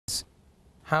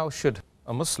how should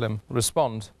a Muslim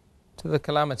respond to the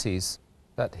calamities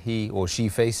that he or she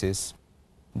faces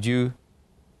due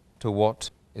to what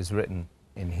is written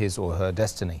in his or her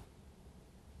destiny?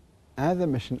 As I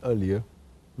mentioned earlier,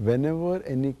 whenever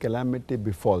any calamity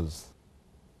befalls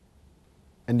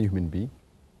any human being,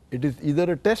 it is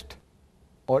either a test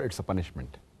or it's a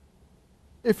punishment.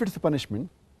 If it's a punishment,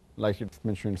 like it's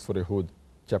mentioned in Surah Hud,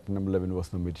 chapter number 11,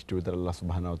 verse number 82, that Allah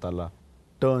subhanahu wa ta'ala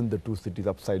turned the two cities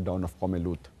upside down of Qawm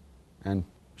Lut and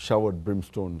showered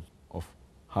brimstone of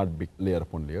hard layer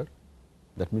upon layer,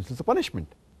 that means it's a punishment.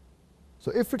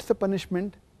 So if it's a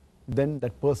punishment, then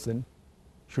that person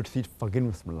should seek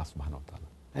forgiveness from Allah subhanahu wa ta'ala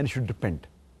and he should repent.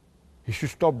 He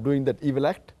should stop doing that evil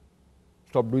act,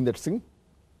 stop doing that sin,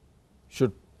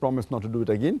 should promise not to do it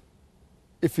again.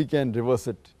 If he can reverse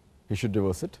it, he should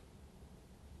reverse it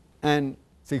and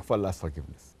seek for Allah's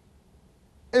forgiveness.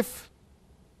 If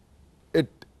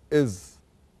it is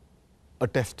a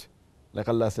test, like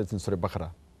Allah says in Surah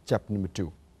Baqarah, chapter number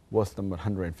 2, verse number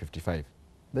 155,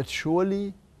 that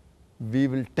surely we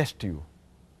will test you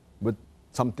with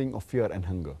something of fear and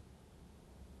hunger,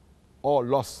 or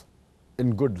loss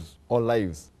in goods or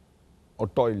lives or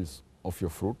toils of your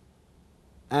fruit,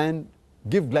 and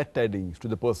give glad tidings to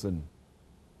the person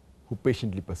who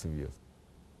patiently perseveres.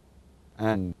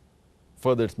 And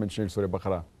further it's mentioned in Surah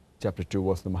Baqarah, chapter 2,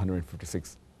 verse number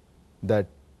 156, that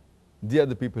they are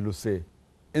the people who say,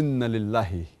 Inna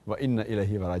lillahi wa inna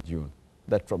ilahi wa rajiun,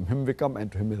 that from him we come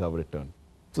and to him is our return.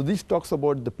 So this talks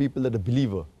about the people that are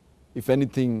believer. If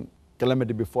anything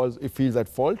calamity befalls, if he is at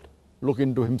fault, look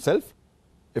into himself.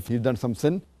 If he's done some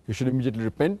sin, he should immediately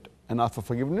repent and ask for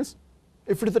forgiveness.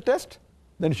 If it is a test,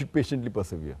 then he should patiently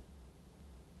persevere.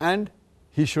 And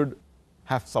he should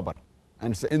have sabr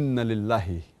and say, Inna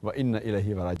lillahi wa inna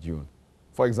ilahi wa rajiun.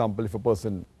 For example, if a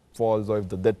person falls or if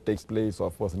the death takes place or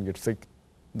a person gets sick,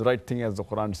 the right thing, as the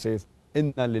Quran says,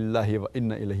 Inna lillahi wa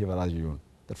inna ilahi wa rajiun,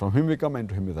 that from him we come and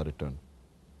to him is our return.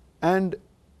 And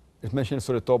it's mentioned in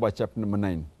Surah Tawbah, chapter number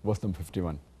 9, verse number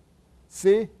 51.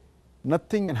 Say,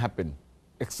 nothing can happen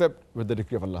except with the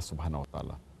decree of Allah subhanahu wa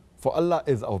ta'ala. For Allah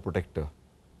is our protector.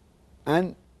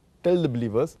 And tell the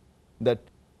believers that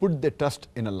put their trust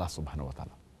in Allah subhanahu wa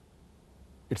ta'ala.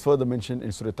 It's further mentioned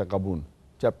in Surah Taqabun,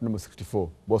 chapter number 64,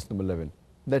 verse number 11,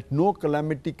 that no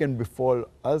calamity can befall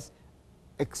us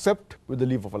except with the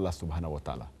leave of Allah subhanahu wa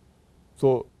ta'ala.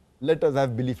 So let us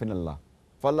have belief in Allah.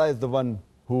 For Allah is the one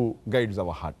who guides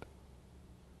our heart.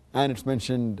 And it's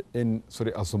mentioned in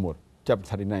Surah Az-Zumar, chapter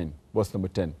 39, verse number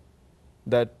 10,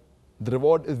 that the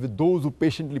reward is with those who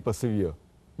patiently persevere,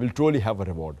 will truly have a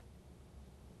reward.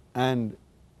 And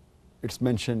it's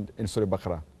mentioned in Surah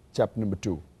Baqarah, chapter number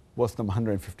 2, verse number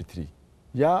 153.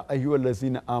 Ya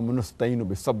ayyuhallazina amanu ista'inu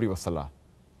bis-sabri was-salah.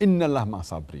 Inna Allaha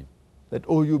ma'a-sabirin. That,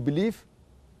 oh, you believe,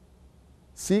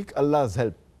 seek Allah's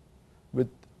help with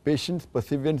patience,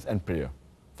 perseverance and prayer.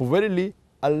 For verily,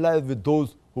 Allah is with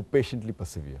those who patiently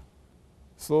persevere.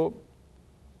 So,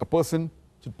 a person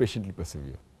should patiently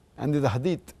persevere. And there's a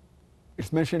hadith,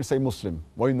 it's mentioned in Sahih Muslim,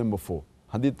 volume number 4,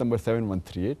 hadith number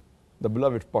 7138. The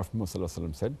beloved Prophet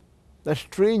Muhammad said, that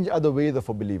strange are the ways of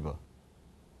a believer.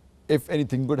 If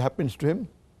anything good happens to him,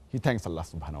 he thanks Allah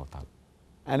subhanahu wa ta'ala.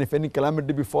 And if any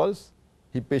calamity befalls,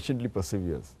 he patiently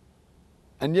perseveres.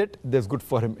 And yet, there's good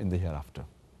for him in the hereafter.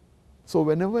 So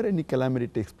whenever any calamity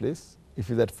takes place, if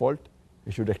he's at fault,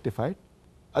 he should rectify it.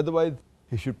 Otherwise,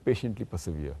 he should patiently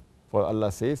persevere. For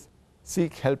Allah says,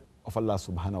 seek help of Allah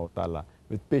subhanahu wa ta'ala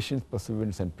with patience,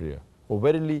 perseverance and prayer. For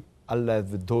verily, Allah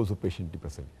is with those who patiently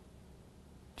persevere.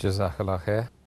 Jazakallah khair.